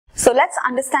So let's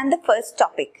understand the first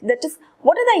topic, that is,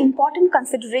 what are the important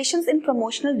considerations in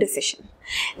promotional decision?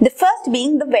 The first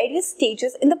being the various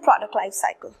stages in the product life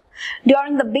cycle.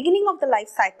 During the beginning of the life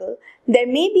cycle, there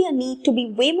may be a need to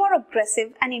be way more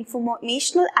aggressive and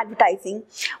informational advertising,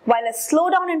 while a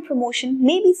slowdown in promotion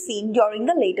may be seen during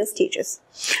the later stages.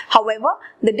 However,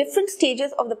 the different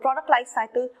stages of the product life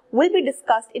cycle will be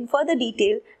discussed in further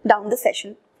detail down the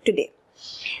session today.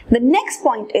 The next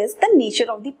point is the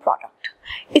nature of the product.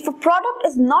 If a product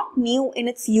is not new in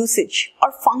its usage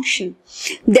or function,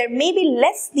 there may be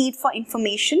less need for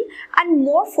information and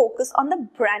more focus on the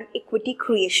brand equity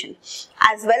creation,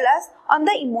 as well as on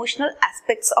the emotional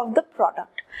aspects of the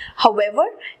product. However,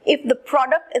 if the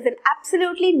product is an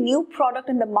absolutely new product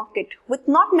in the market with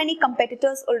not many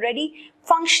competitors already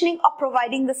functioning or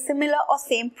providing the similar or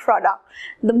same product,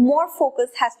 the more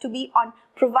focus has to be on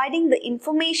providing the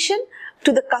information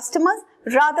to the customers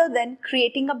rather than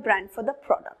creating a brand for the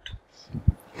product.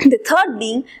 The third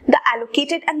being the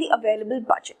allocated and the available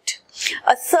budget.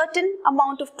 A certain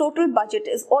amount of total budget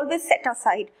is always set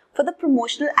aside for the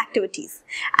promotional activities,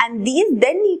 and these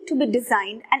then need to be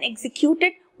designed and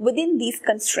executed within these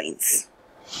constraints.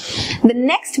 The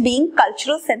next being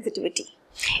cultural sensitivity.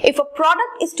 If a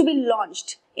product is to be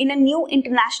launched in a new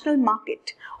international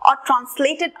market or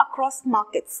translated across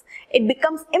markets, it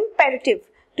becomes imperative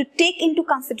to take into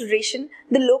consideration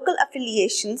the local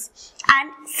affiliations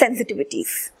and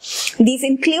sensitivities. These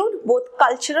include both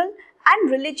cultural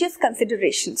and religious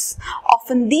considerations.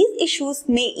 Often these issues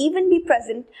may even be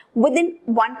present within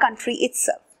one country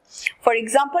itself. For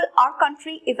example, our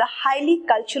country is a highly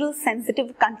cultural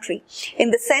sensitive country in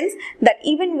the sense that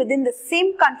even within the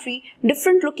same country,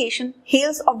 different location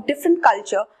hails of different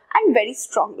culture and very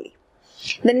strongly.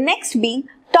 The next being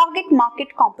target market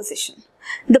composition.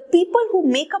 The people who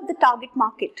make up the target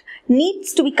market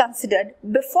needs to be considered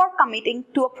before committing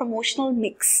to a promotional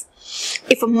mix.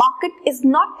 If a market is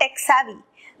not tech savvy,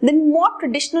 then more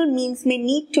traditional means may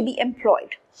need to be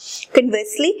employed.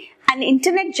 Conversely, an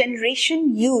internet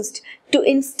generation used to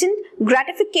instant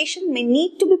gratification may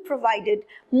need to be provided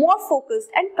more focused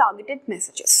and targeted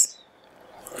messages.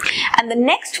 And the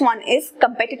next one is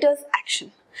competitors'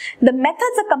 action. The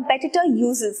methods a competitor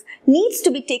uses needs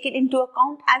to be taken into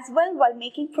account as well while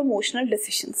making promotional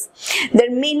decisions.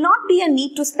 There may not be a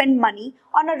need to spend money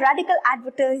on a radical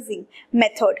advertising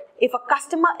method if a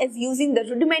customer is using the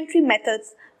rudimentary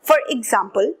methods. For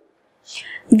example,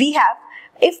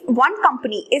 if one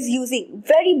company is using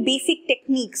very basic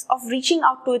techniques of reaching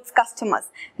out to its customers,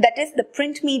 that is the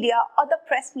print media or the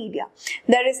press media,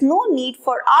 there is no need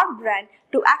for our brand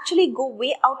to actually go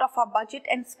way out of our budget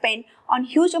and spend on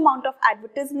huge amount of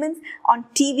advertisements on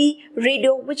TV,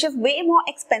 radio, which is way more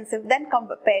expensive than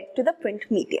compared to the print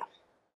media.